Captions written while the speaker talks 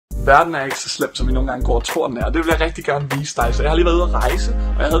Verden er ikke så slem, som vi nogle gange går og tror, den er. Og det vil jeg rigtig gerne vise dig. Så jeg har lige været ude at rejse,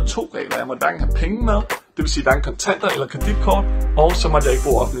 og jeg havde 2 regler. Jeg måtte hverken have penge med, det vil sige hverken kontanter eller kreditkort, og så måtte jeg ikke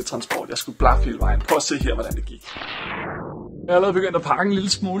bruge offentlig transport. Jeg skulle blaffe hele vejen. Prøv at se her, hvordan det gik. Jeg har allerede begyndt at pakke en lille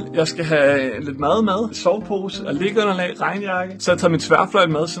smule. Jeg skal have lidt mad med, sovepose og liggeunderlag, regnjakke. Så jeg tager mit tværfløjt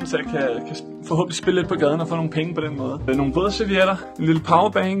med, så jeg kan forhåbentlig spille lidt på gaden og få nogle penge på den måde. Nogle vådservietter, en lille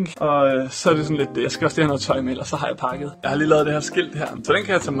powerbank, og så er det sådan lidt det. Jeg skal også have noget tøj med, og så har jeg pakket. Jeg har lige lavet det her skilt her, så den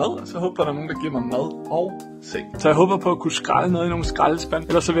kan jeg tage med, og så håber jeg, der er nogen, der giver mig mad og seng. Så jeg håber på at kunne skralde noget i nogle skraldespand,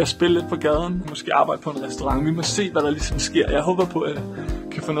 ellers så vil jeg spille lidt på gaden, måske arbejde på en restaurant. Vi må se, hvad der ligesom sker. Jeg håber på, at jeg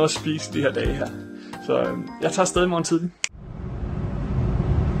kan få noget at spise de her dage her. Så jeg tager afsted i morgen tidlig.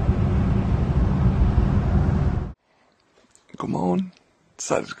 Godmorgen.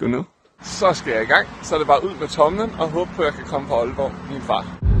 Så er det sgu nu. Så skal jeg i gang. Så er det bare ud med tomlen og håbe på, at jeg kan komme på Aalborg, min far.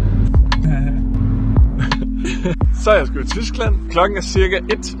 Så er jeg sgu i Tyskland. Klokken er cirka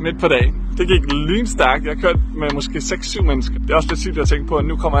 1 midt på dagen. Det gik lynstærkt. Jeg har kørt med måske 6-7 mennesker. Det er også lidt sygt at tænke på, at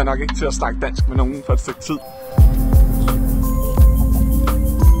nu kommer jeg nok ikke til at snakke dansk med nogen for et stykke tid.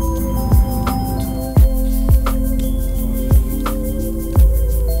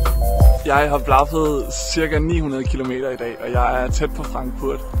 Jeg har blaffet cirka 900 km i dag, og jeg er tæt på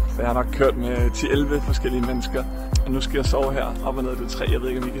Frankfurt. Så jeg har nok kørt med 10-11 forskellige mennesker. Og nu skal jeg sove her op og ned af det træ. Jeg ved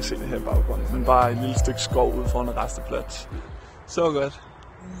ikke, om I kan se det her i baggrunden. Men bare et lille stykke skov ude foran en resteplads. Så godt.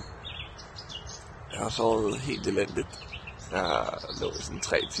 Jeg har sovet helt elendigt. Jeg lå i sådan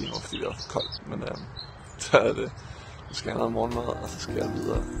 3 timer, fordi det var for koldt. Men så er det. Nu skal jeg have noget morgenmad, og så skal jeg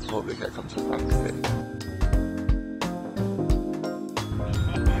videre. Jeg håber ikke, jeg kommer til Frankfurt.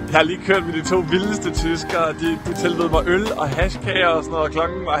 Jeg har lige kørt med de 2 vildeste tyskere. De tilbød mig øl og hashkager og sådan noget. Og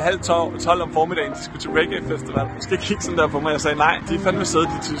klokken var 11:30 om formiddagen. De skulle til reggae festival. Jeg skal kigge sådan der på mig. Jeg sagde nej. De er fandme søde,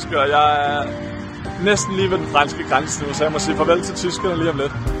 de tyskere. Jeg er næsten lige ved den franske grænse nu, så jeg må sige farvel til tyskerne lige om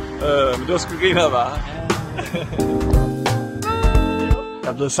lidt. Men det var sgu ikke noget bare. Jeg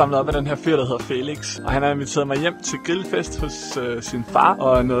er blevet samlet op af den her fyr, der hedder Felix, og han har inviteret mig hjem til grillfest hos sin far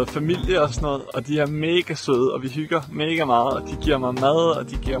og noget familie og sådan noget, og de er mega søde, og vi hygger mega meget, og de giver mig mad, og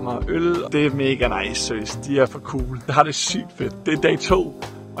de giver mig øl, og det er mega nice, seriøst. De er for cool. Jeg har det sygt fedt. Det er dag 2,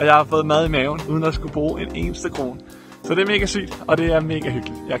 og jeg har fået mad i maven, uden at skulle bruge en eneste krone. Så det er mega sygt, og det er mega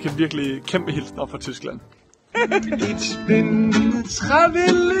hyggeligt. Jeg kan virkelig kæmpe hilsen op fra Tyskland. Ich bin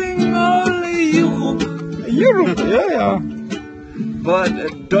traveling all Europe. Europe, ja. But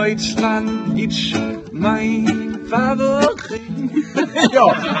Deutschland ist mein favorit.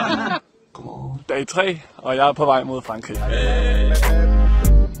 Jo. Godmorgen. Dag 3, og jeg er på vej mod Frankrig.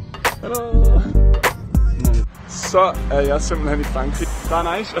 Hallo. Så er jeg simpelthen i Frankrig. Det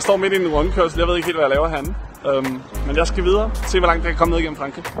er nice. Jeg står midt i en rundkørsel. Jeg ved ikke helt, hvad jeg laver herinde. Men jeg skal videre. Se, hvor langt jeg kan komme ned igennem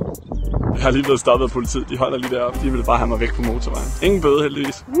Frankrig. Jeg har lige blevet stoppet af politiet. De holder lige deroppe. De vil bare have mig væk på motorvejen. Ingen bøde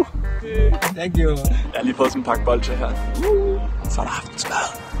heldigvis. Thank you. Jeg har lige fået sådan en pakke bolcher her. Så er der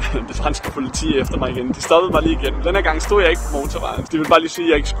aftensmad. Det franske politi efter mig igen. De stoppede mig lige igen. Den her gang stod jeg ikke på motorvejen. De ville bare lige sige, at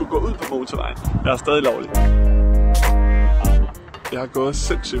jeg ikke skulle gå ud på motorvejen. Jeg er stadig lovlig. Jeg har gået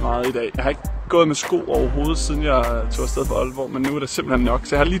sindssygt meget i dag. Jeg har ikke gået med sko overhovedet, siden jeg tog afsted fra Aalborg, men nu er det simpelthen nok.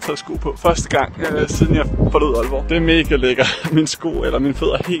 Så jeg har lige taget sko på første gang, siden jeg forlod Aalborg. Det er mega lækker. Mine sko eller mine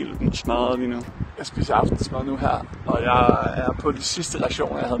fødder er helt smadret lige nu. Jeg spiser aftensmad nu her, og jeg er på de sidste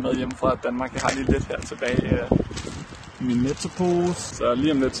rationer, jeg havde med hjemme fra Danmark. Jeg har lige lidt her tilbage i min nettopose, så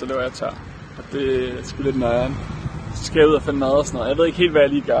lige om lidt, så løber jeg tør. Og det er sgu lidt nøjeren. Så skal jeg ud og finde mad og sådan noget. Jeg ved ikke helt, hvad jeg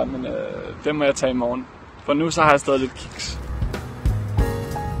lige gør, men det må jeg tage i morgen. For nu så har jeg stadig lidt kiks.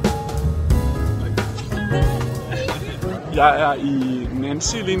 Jeg er i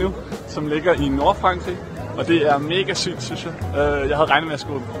Nancy lige nu, som ligger i Nordfrankrig, og det er mega sygt, synes jeg. Jeg havde regnet med, at jeg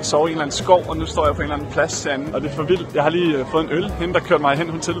skulle sove i en eller anden skov, og nu står jeg på en eller anden plads herinde, og det er for vildt. Jeg har lige fået en øl. Hende, der kørte mig hen,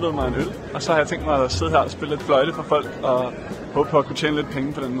 hun tilbød mig en øl, og så har jeg tænkt mig at sidde her og spille lidt fløjte for folk, og håbe på at kunne tjene lidt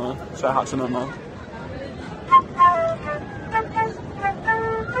penge på den måde, så jeg har til noget mad.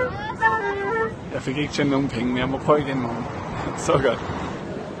 Jeg fik ikke tjent nogen penge, men jeg må prøve igen i morgen. Så godt.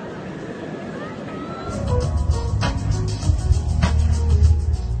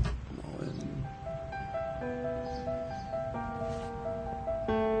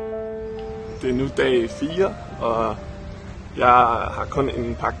 Det er nu dag 4, og jeg har kun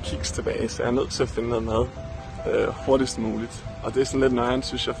en pakke kiks tilbage, så jeg er nødt til at finde noget mad hurtigst muligt. Og det er sådan lidt nøjeren,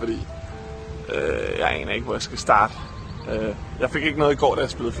 synes jeg, fordi jeg aner ikke, hvor jeg skal starte. Jeg fik ikke noget i går, da jeg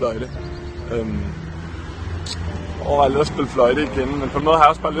spillede fløjte. Overvejede lidt at spille fløjte igen, men på en måde har jeg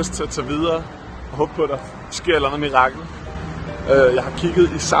også bare lyst til at tage videre og håbe på, at der sker et eller andet mirakel. Jeg har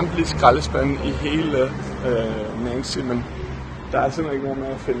kigget i samtlige skraldespande i hele Nancy, men der er simpelthen ikke nogen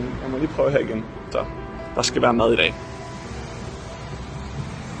med at finde. Jeg må lige prøve her igen. Så der skal være mad i dag.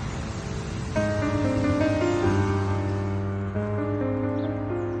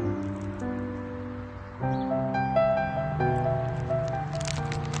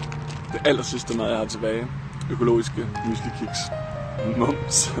 det aller sidste mad, jeg har tilbage. Økologiske muslikiks.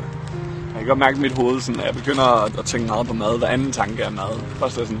 Mums. Jeg kan godt mærke i mit hoved, sådan, at jeg begynder at tænke meget på mad. Hver anden tanke er mad.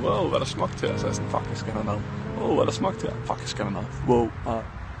 Først er jeg sådan, wow, hvad er der smukt her? Så er jeg sådan, fuck, jeg skal have mad. Wow, hvad er der smukt her? Fuck, jeg skal have mad. Wow.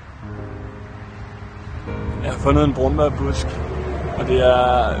 Jeg har fundet en brunbærbusk. Og det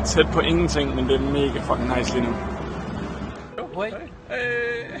er tæt på ingenting, men det er mega fucking nice lige nu.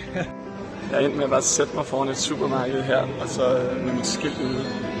 Jeg er endt med at bare sætte mig foran et supermarked her, og så med mit skilt ude.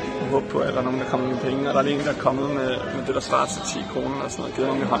 Og håbe på, at der er nogen, der kommer med penge. Og der er en, der er kommet med det, der svarer til 10 kroner og sådan noget. Givet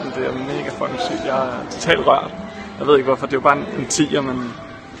ind i hånden. Det er mega fucking sygt. Jeg er totalt rørt. Jeg ved ikke hvorfor, det er jo bare en 10'er, men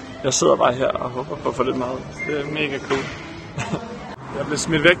jeg sidder bare her og håber på at få lidt mad. Det er mega cool. Jeg blev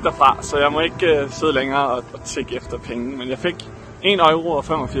smidt væk derfra, så jeg må ikke sidde længere og tække efter penge. Men jeg fik 1 euro og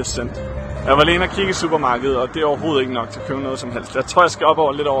 85 cent. Jeg var alene og kigge i supermarkedet, og det er overhovedet ikke nok til at købe noget som helst. Jeg tror, jeg skal op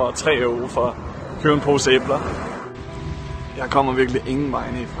over lidt over 3 euro for at købe en pose æbler. Jeg kommer virkelig ingen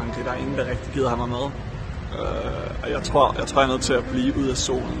vegne i Frankrig. Der er ingen, der rigtig gider have mig med. Og jeg tror, jeg er nødt til at blive ud af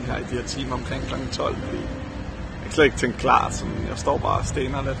solen her i de her timer omkring kl. 12. Fordi jeg kan slet ikke tænke klart, så jeg står bare og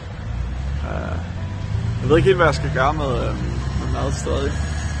stener lidt. Jeg ved ikke helt, hvad jeg skal gøre med mad stadig.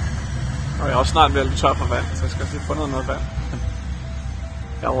 Og jeg er også snart ved at blive tør for vand, så jeg skal lige få noget vand.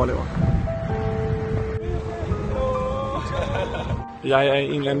 Jeg overlever. Jeg er i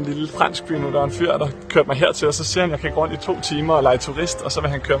en eller anden lille fransk by nu. Der er en fyr, der kørte mig hertil, og så siger han, at jeg kan gå rundt i 2 timer og lege turist, og så vil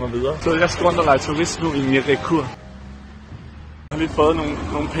han køre mig videre. Så jeg skal rundt og lege turist nu i Mirikur. Jeg har lige fået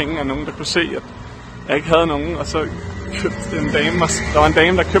nogle penge af nogen, der kunne se, at jeg ikke havde nogen, og så købte en dame. Der var en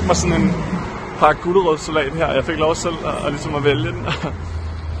dame, der købte mig sådan en par gulerødssalat her, og jeg fik lov selv at ligesom at vælge den.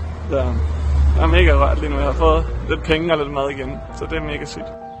 Jeg er mega rørt lige nu. Jeg har fået lidt penge og lidt mad igen, så det er mega sygt.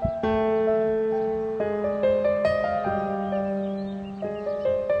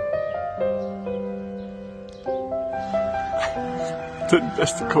 Det er den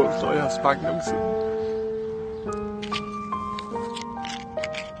bedste kålfløj, jeg har smagt nogensinde.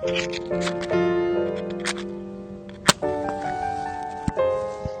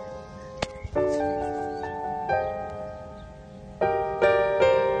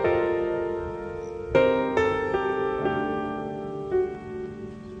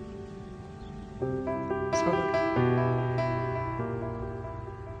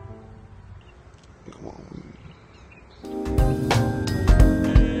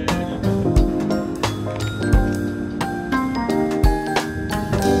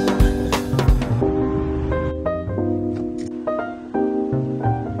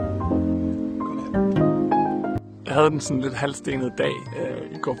 Jeg havde den sådan lidt halvstenet dag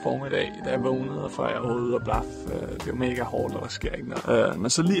i går formiddag, da jeg vågnede, og før jeg var ude og blaf. Det var mega hårdt, og der sker ikke noget. Men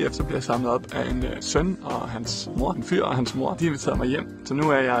så lige efter bliver jeg samlet op af en søn og hans mor, en fyr og hans mor. De har inviteret mig hjem. Så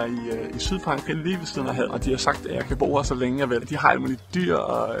nu er jeg i Sydfrankrig, lige ved siden af havet, og de har sagt, at jeg kan bo her så længe jeg vil. De har alt muligt dyr,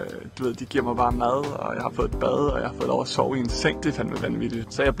 og du ved, de giver mig bare mad, og jeg har fået et bad, og jeg har fået lov at sove i en seng. Det er fandme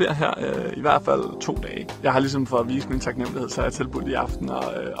vanvittigt. Så jeg bliver her i hvert fald 2 dage. Jeg har ligesom for at vise min taknemmelighed, så har jeg tilbudt i aften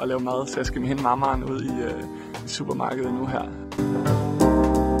at lave mad, så jeg skal med hende mammaen ud i supermarkedet nu her.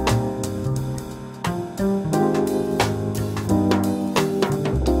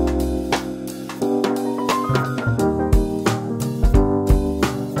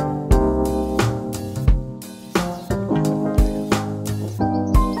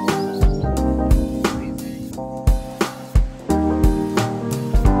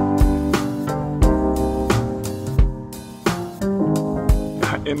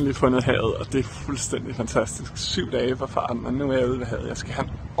 Endelig fundet havet, og det er fuldstændig fantastisk. 7 dage på farten, og nu er jeg ude ved havet. Jeg skal have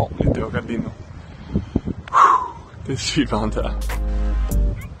en ordentlig dukker lige nu. Det er sygt varmt her.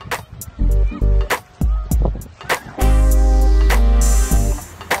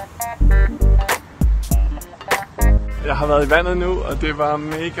 Jeg har været i vandet nu, og det var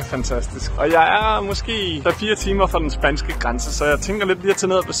mega fantastisk. Og jeg er måske 4 timer fra den spanske grænse, så jeg tænker lidt lige at tage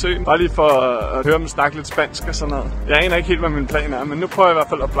ned og besøge. Bare lige for at høre dem snakke lidt spansk og sådan noget. Jeg aner ikke helt, hvad min plan er, men nu prøver jeg i hvert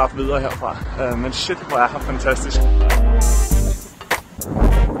fald at blaffe videre herfra. Men shit, hvor er her fantastisk.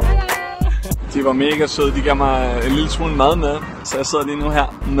 De var mega søde. De gav mig en lille smule mad med, så jeg sidder lige nu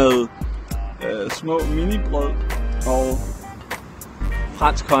her med små minibrød og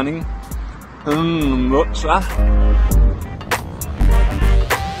fransk honning. Mums, hva?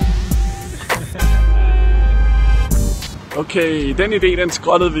 Okay, den idé, den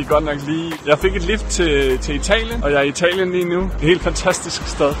skrottede vi godt nok lige. Jeg fik et lift til Italien, og jeg er i Italien lige nu. Et helt fantastisk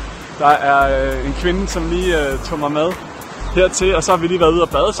sted. Der er en kvinde, som lige tog mig med hertil, og så har vi lige været ude og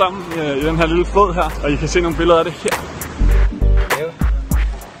bade sammen i den her lille flod her. Og I kan se nogle billeder af det her.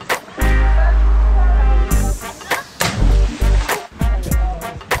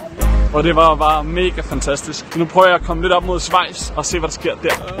 Og det var bare mega fantastisk. Nu prøver jeg at komme lidt op mod Schweiz og se, hvad der sker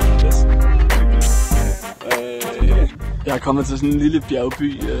der. Yes. Jeg er kommet til sådan en lille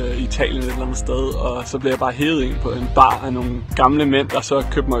bjergby i Italien et eller andet sted, og så blev jeg bare hævet ind på en bar af nogle gamle mænd, der så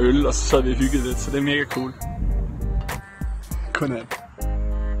købte mig øl, og så sad vi og hyggede lidt, så det er mega cool. Godnat.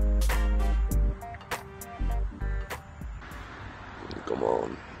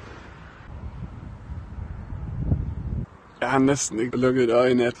 Godmorgen. Jeg har næsten ikke lukket et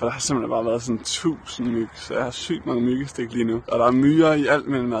øje i nat, for der har simpelthen bare været sådan 1000 myg, så jeg har sygt mange myggestik lige nu. Og der er myrer i alt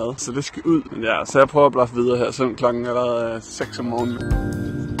min mad, så det skal ud. Men ja, så jeg prøver at blaffe videre her, selvom klokken er allerede 6 om morgenen.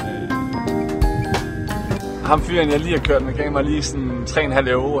 Ham fyren, jeg lige har kørt med, gav mig lige sådan 3,5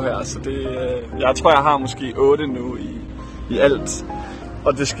 euro her, så det, jeg tror, jeg har måske 8 nu i alt.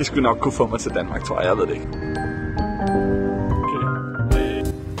 Og det skal sgu nok kunne få mig til Danmark, tror jeg ved det ikke.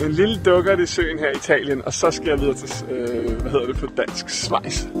 En lille dukkert i søen her i Italien, og så skal jeg videre til, hvad hedder det på dansk,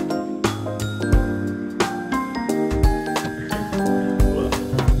 Schweiz.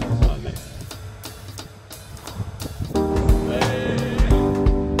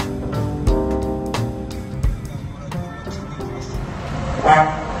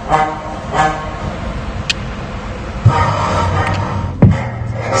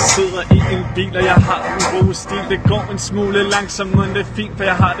 Sidder i en bil, og jeg har en god stil. Det går en smule langsomt, men det er fint, for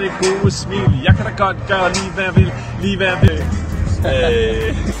jeg har det gode smil. Jeg kan da godt gøre lige hvad jeg vil, lige hvad jeg vil.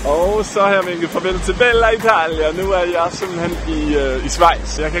 Og så har jeg vinket farvel til Bella Italia. Nu er jeg simpelthen i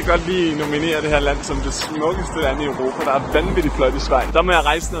Schweiz. Jeg kan godt lige nominere det her land som det smukkeste land i Europa. Der er vanvittigt flot i Schweiz. Der må jeg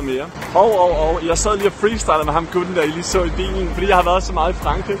rejse noget mere. Og jeg sad lige og freestylede med ham gutten, der I lige så i bilen. Fordi jeg har været så meget i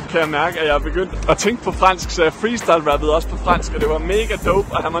Frankrig, kan jeg mærke, at jeg er begyndt at tænke på fransk. Så jeg freestyle-rappede også på fransk, og det var mega dope.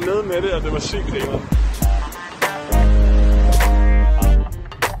 Og han var nede med det, og det var sygt grineren.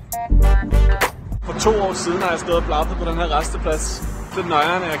 For 2 år siden har jeg stået og blaffet på den her resteplads. Det er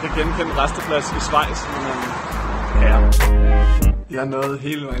nøjeren, at jeg kan genkende resteplads i Schweiz. Men ja. Jeg nåede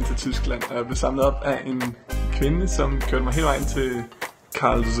hele vejen til Tyskland, og jeg blev samlet op af en kvinde, som kørte mig hele vejen til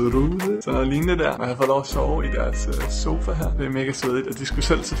Karlsruhe. Så noget lignende der. Og jeg har fået lov at sove i deres sofa her. Det er mega svedigt, og de skulle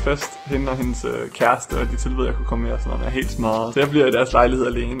selv til fest, hende og hendes kæreste, og de tilbød, at jeg kunne komme med og sådan noget. Jeg er helt smadret. Så jeg bliver i deres lejlighed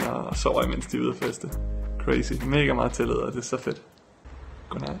alene og sover, imens de er ude at feste. Crazy. Mega meget tillid, og det er så fedt.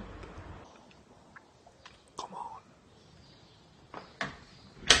 Godnat.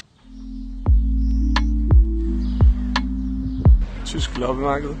 Tysk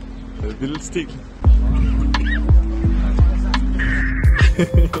loppemarked. Vild stil.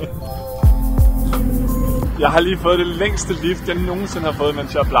 Jeg har lige fået det længste lift, jeg nogensinde har fået,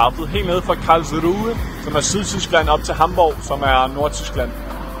 mens jeg har blaffet. Helt nede fra Karlsruhe, som er Sydtyskland, op til Hamburg, som er Nordtyskland.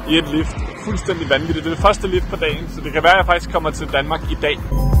 I et lift. Fuldstændig vanvittigt. Det er det første lift på dagen, så det kan være, at jeg faktisk kommer til Danmark i dag.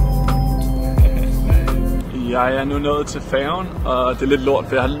 Jeg er nu nået til færgen, og det er lidt lort,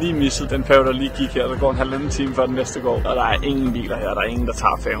 for jeg har lige misset den færge, der lige gik her. Der går en halvanden time før den næste går, og der er ingen biler her. Der er ingen, der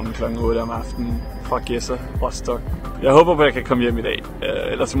tager færgen kl. 8 om aftenen fra Gæsser, Rostock. Jeg håber på, at jeg kan komme hjem i dag,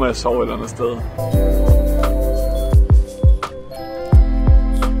 ellers må jeg sove et eller andet sted.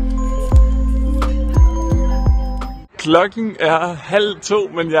 Klokken er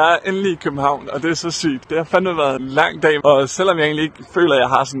 1:30, men jeg er endelig i København, og det er så sygt. Det har fandme været en lang dag, og selvom jeg egentlig ikke føler, at jeg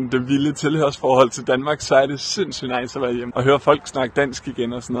har sådan det vilde tilhørsforhold til Danmark, så er det sindssygt nice at være hjemme og høre folk snakke dansk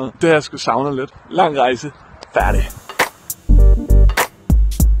igen og sådan noget. Det har jeg sgu savnet lidt. Lang rejse. Færdig.